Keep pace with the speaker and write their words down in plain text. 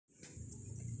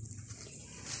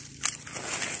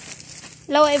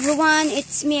Hello everyone,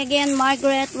 it's me again,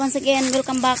 Margaret. Once again,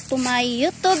 welcome back to my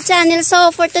YouTube channel. So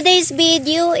for today's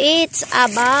video, it's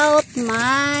about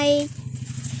my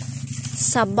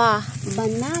saba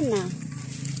banana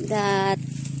that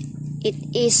it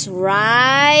is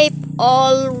ripe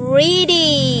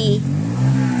already.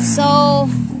 So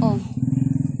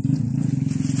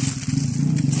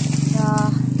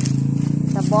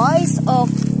the voice of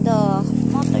the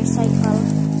motorcycle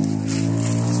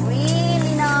is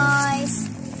really nice.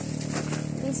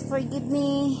 Please forgive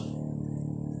me.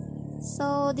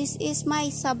 So this is my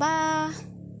saba.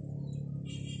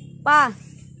 Pa,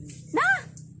 na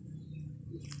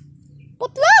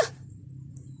putla.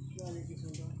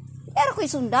 Pero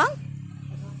ko'y sundang.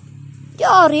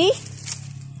 Yari.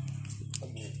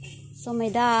 So my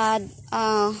dad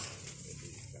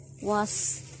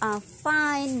was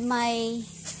find my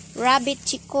rabbit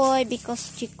Chikoy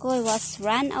because Chikoy was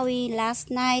run away last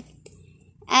night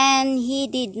and he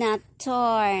did not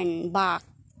turn back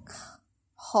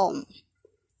home.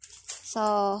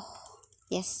 So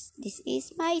yes, this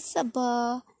is my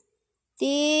saba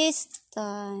this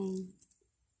time.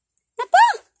 Napa?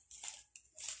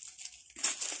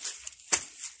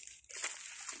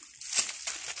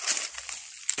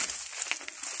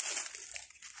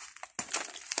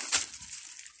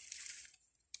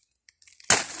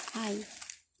 Ay.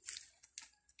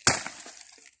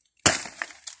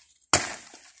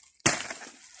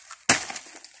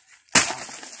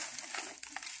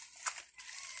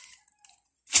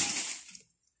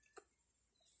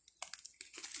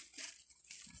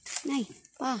 Nay,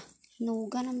 pa,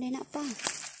 hinugan ang din na pa.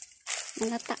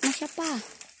 Nalata na siya pa.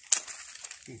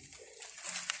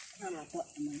 Nalata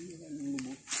naman yung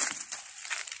lubot.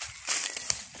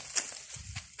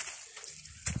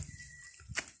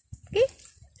 Okay?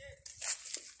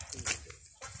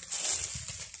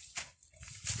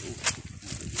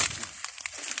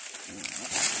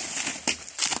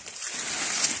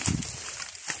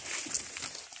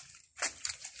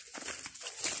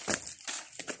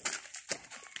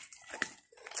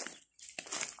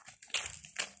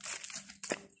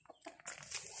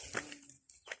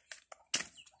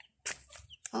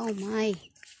 Oh my.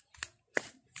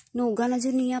 Nuga na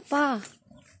dyan niya pa.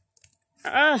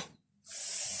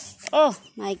 Oh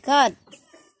my God.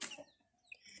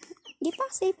 Di pa,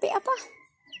 sipi apa.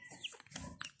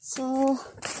 So,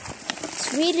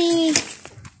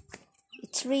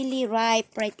 it's really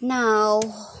ripe right now.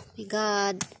 Oh my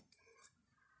God.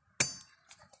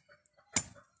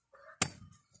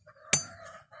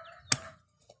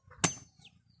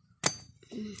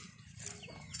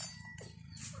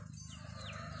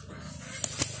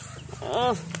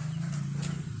 Oh.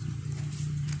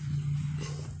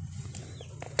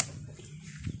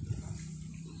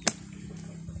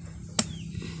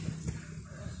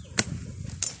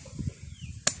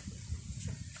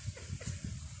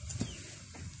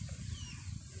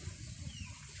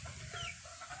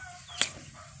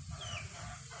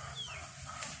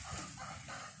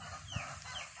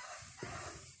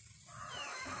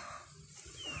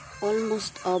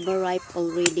 Almost overripe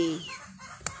already.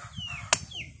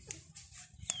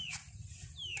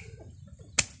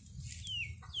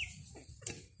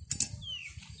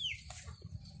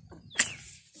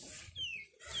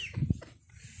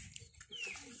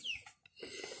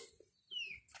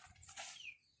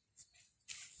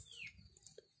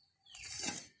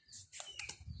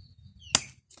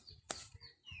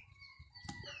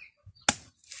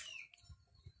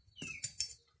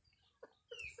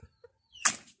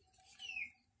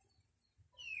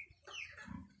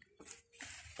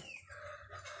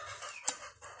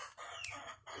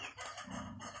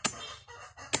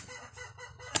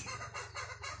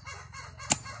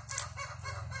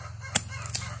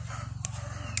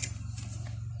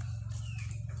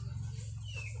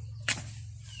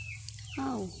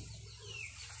 Oh.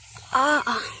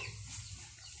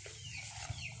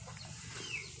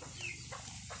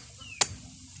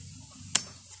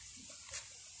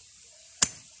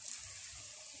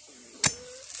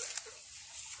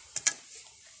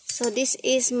 So this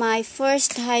is my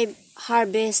first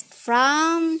harvest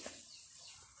from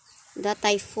the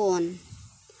typhoon.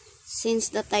 Since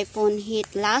the typhoon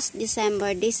hit last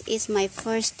December, this is my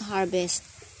first harvest.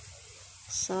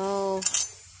 So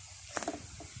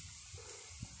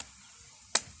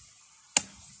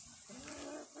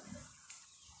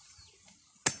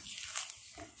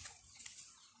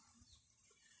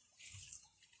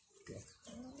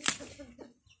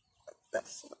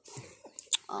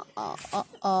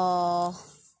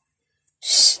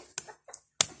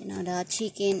you know, the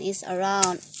chicken is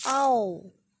around.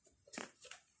 Ow.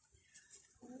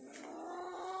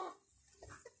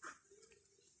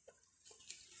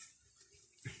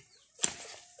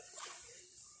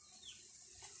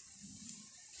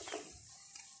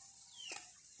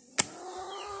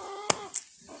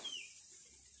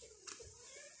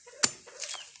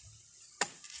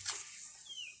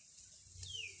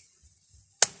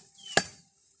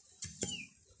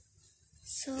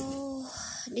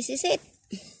 this is it.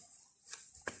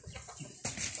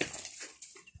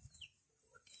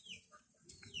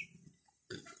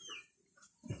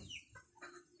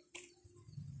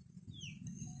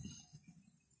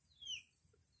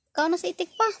 Ikaw na sa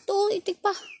itik pa. To, itik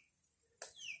pa.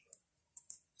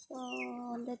 So,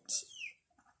 let's...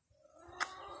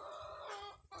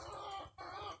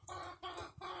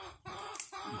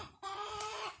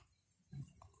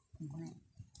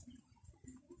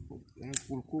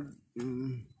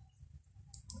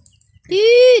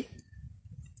 Tit!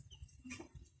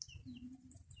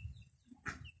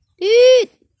 Tit!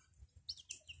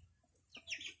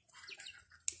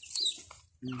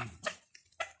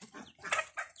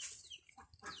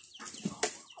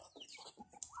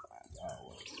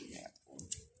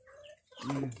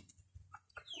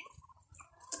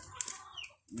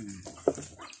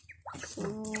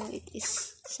 So it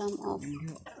is some of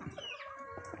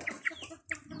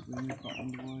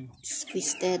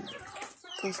twisted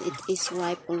because it is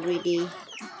ripe already.